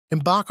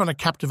Embark on a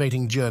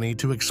captivating journey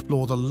to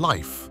explore the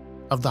life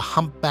of the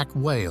humpback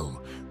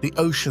whale, the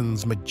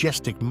ocean's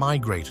majestic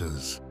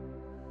migrators.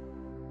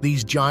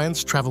 These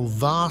giants travel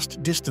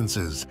vast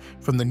distances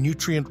from the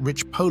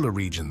nutrient-rich polar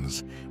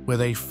regions, where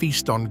they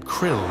feast on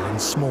krill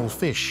and small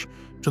fish,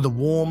 to the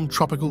warm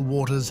tropical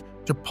waters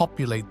to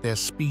populate their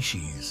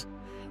species.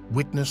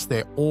 Witness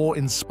their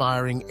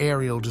awe-inspiring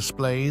aerial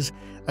displays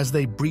as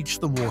they breach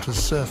the water's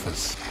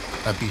surface,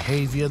 a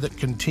behavior that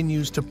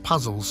continues to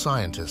puzzle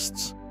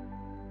scientists.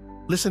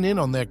 Listen in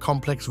on their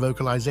complex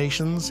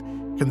vocalizations,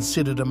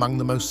 considered among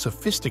the most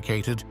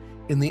sophisticated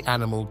in the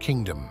animal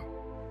kingdom.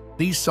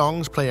 These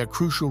songs play a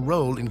crucial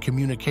role in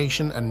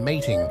communication and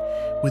mating,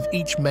 with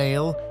each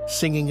male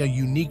singing a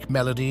unique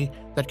melody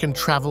that can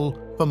travel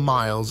for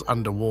miles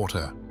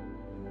underwater.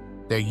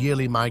 Their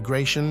yearly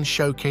migration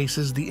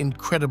showcases the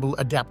incredible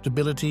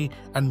adaptability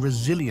and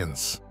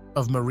resilience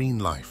of marine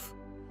life,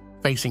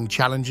 facing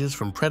challenges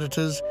from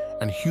predators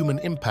and human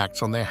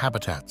impacts on their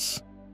habitats.